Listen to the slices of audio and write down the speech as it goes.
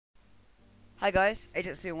Hi guys,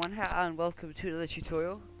 Agent01 here and welcome to another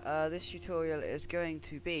tutorial. This tutorial is going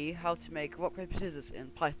to be how to make rock, paper, scissors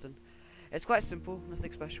in Python. It's quite simple,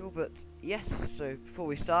 nothing special, but yes, so before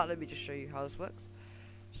we start let me just show you how this works.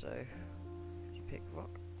 So, you pick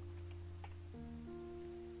rock.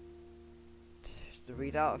 The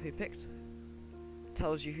readout of who picked.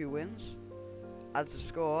 Tells you who wins, adds a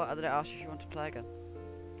score, and then it asks you if you want to play again.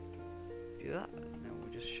 Do that, and then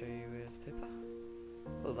we'll just show you with paper.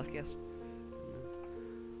 Oh, lucky us.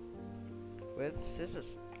 With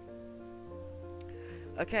scissors.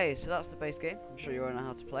 Okay, so that's the base game. I'm sure you all know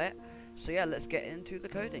how to play it. So yeah, let's get into the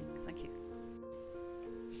coding. Thank you.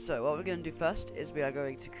 So what we're going to do first is we are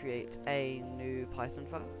going to create a new Python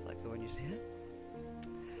file, like the one you see here.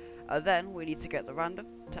 Then we need to get the random,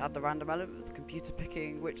 to add the random element with the computer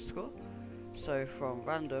picking which score. So from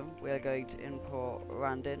random, we are going to import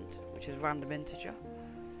randint, which is random integer.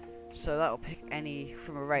 So that will pick any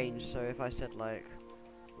from a range. So if I said like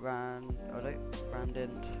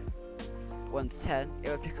randint 1 to 10, it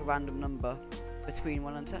would pick a random number between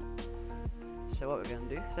 1 and 10. So what we're going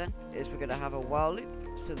to do then is we're going to have a while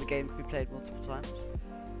loop, so the game can be played multiple times,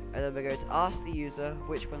 and then we're going to ask the user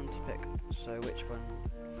which one to pick. So which one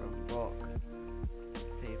from rock,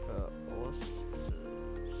 paper, or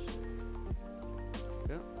scissors.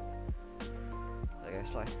 Go. There you go.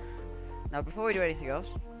 Sorry. Now before we do anything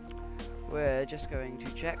else, we're just going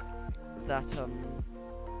to check that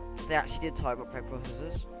they actually did type rock, paper, or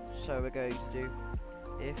scissors. So we're going to do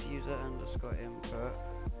if user underscore input.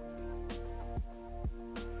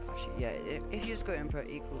 Actually, yeah, if user input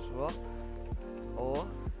equals rock, or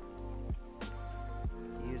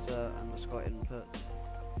user underscore input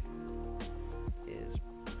is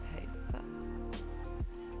paper,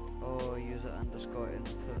 or user underscore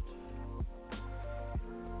input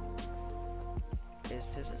is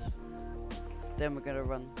scissors, then we're going to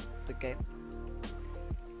run the game.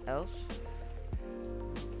 Else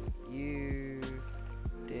you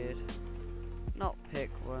did not pick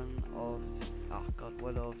one of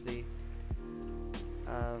the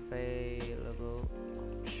available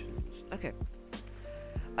options. Okay.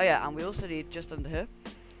 Oh yeah, and we also need just under here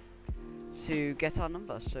to get our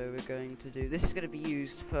number. So we're going to do, this is going to be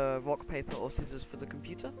used for rock, paper, or scissors for the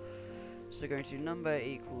computer. So we're going to do number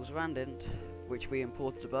equals randint, which we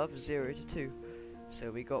imported above, 0 to 2. So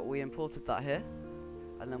we imported that here,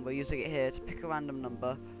 and then we're using it here to pick a random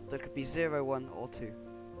number that could be 0, 1, or 2.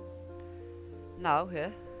 Now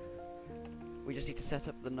here, we just need to set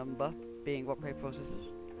up the number being rock, paper, or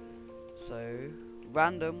scissors. So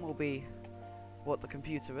random will be what the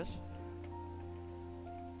computer is.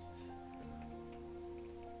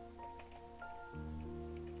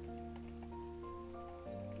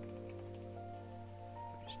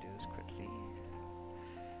 Let's do this quickly.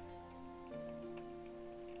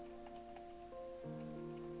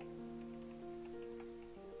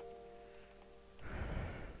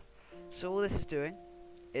 So all this is doing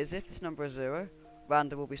is if this number is 0,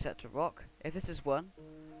 random will be set to rock. If this is 1,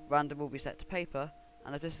 random will be set to paper.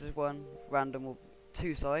 And if this is 1, random will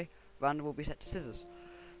be set to scissors.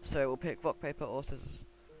 So it will pick rock, paper, or scissors.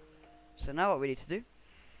 So now what we need to do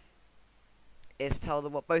is tell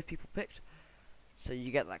them what both people picked. So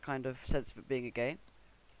you get that kind of sense of it being a game.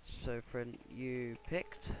 So print you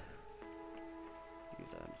picked,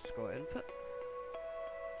 user underscore input,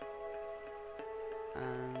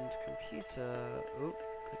 and computer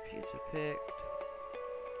picked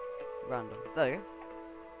random. There you go.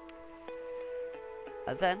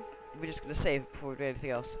 And then we're just going to save it before we do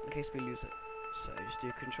anything else in case we lose it. So just do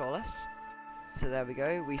Control S. So there we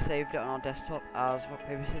go. We saved it on our desktop as rock,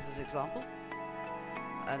 paper, scissors example.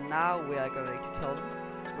 And now we are going to tell them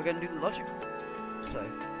we're going to do the logic. So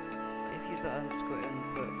if user underscore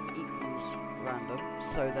input equals random,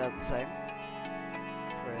 so they're the same.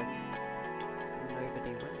 Print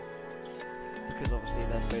nobody wins, because obviously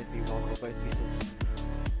they'd both be rock or both be scissors.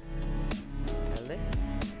 Elif.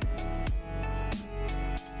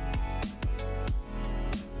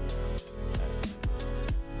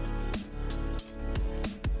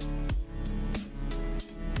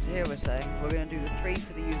 So here we're saying we're going to do the 3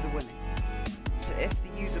 for the user winning. So if the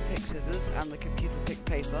user picks scissors and the computer picked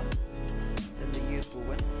paper, then the user will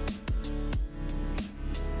win.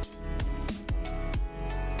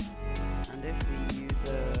 And if the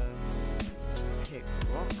user picked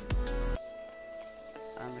rock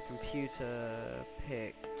and the computer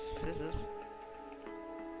picked scissors,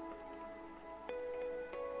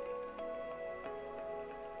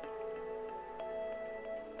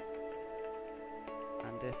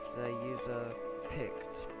 and if the user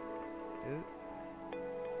picked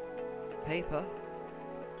paper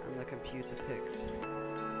and the computer picked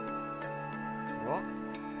What?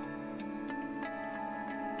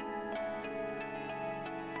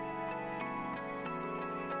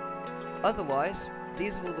 Otherwise,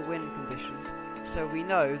 these are all the win conditions, so we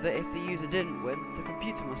know that if the user didn't win, the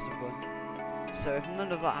computer must have won. So if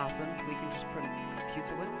none of that happened, we can just print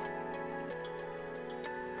computer wins.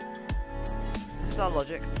 So this is our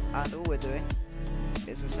logic, and all we're doing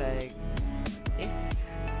is we're saying, if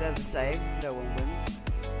they're the same, no one wins.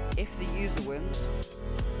 If the user wins,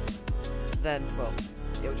 then, well,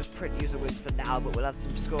 it'll just print user wins for now, but we'll add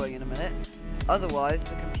some scoring in a minute. Otherwise,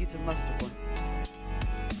 the computer must have won.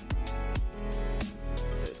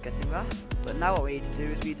 So it's getting that. But now what we need to do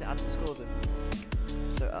is we need to add the scores in.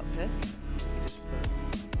 So up here, we just put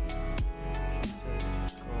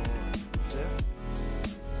computer score 0.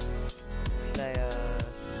 Player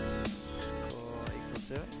score equals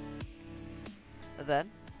 0. And then,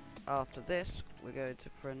 after this, we're going to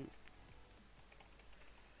print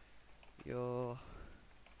your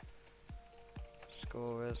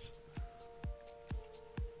scorers,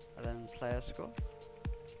 and then player score.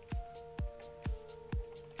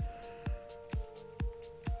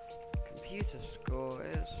 Computer score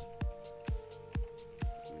is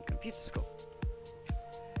computer score.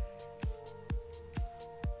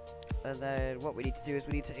 And then what we need to do is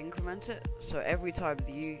we need to increment it. So every time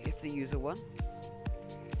if the user won,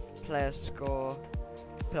 player score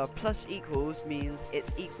plus equals means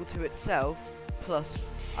it's equal to itself plus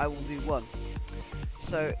I will do 1.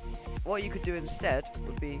 So what you could do instead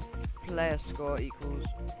would be player score equals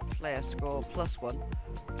player score plus 1.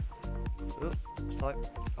 Oops, sorry.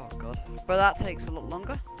 Oh god. But that takes a lot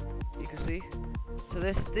longer, you can see. So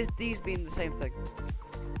these being the same thing.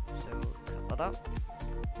 So cut that out.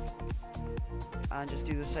 And just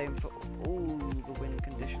do the same for all the win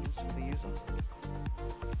conditions for the user.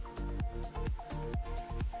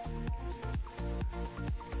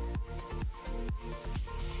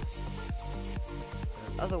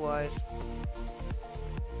 Otherwise,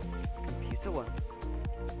 computer won.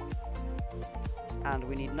 And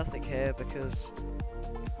we need nothing here because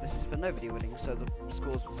this is for nobody winning, so the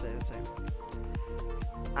scores will stay the same.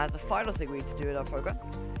 And the final thing we need to do in our program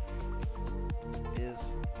is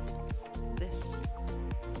this.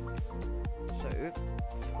 So,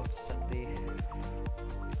 forgot to set the...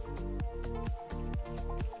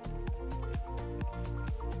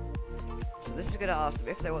 So this is going to ask them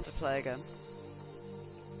if they want to play again.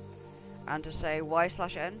 And to say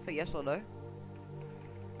y/n for yes or no. And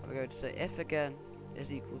we're going to say if again is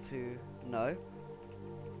equal to no,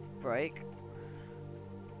 break.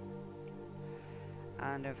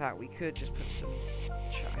 And in fact we could just put some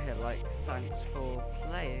chat here like thanks for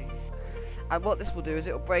playing. And what this will do is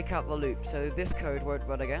it will break out the loop, so this code won't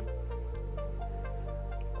run again.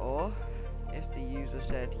 Or if the user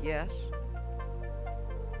said yes,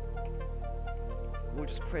 we'll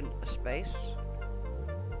just print a space.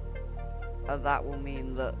 And that will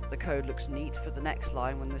mean that the code looks neat for the next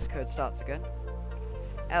line when this code starts again.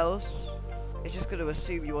 Else, it's just going to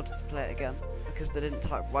assume you wanted to play it again because they didn't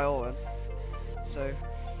type YOR in. So,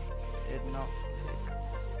 did not pick.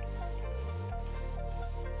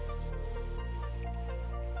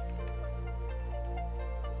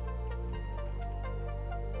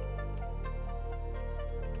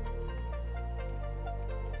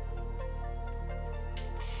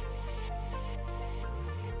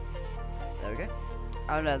 There we go.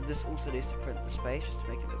 And then this also needs to print the space just to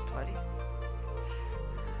make it look tidy.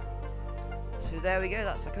 So there we go,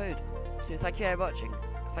 that's the code. So thank you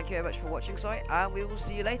very much for watching, sorry, and we will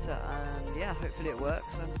see you later. And yeah, hopefully it works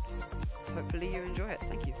and hopefully you enjoy it.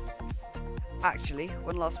 Thank you. Actually,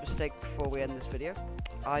 one last mistake before we end this video.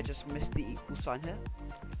 I just missed the equal sign here.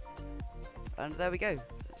 And there we go.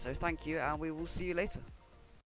 So thank you, and we will see you later.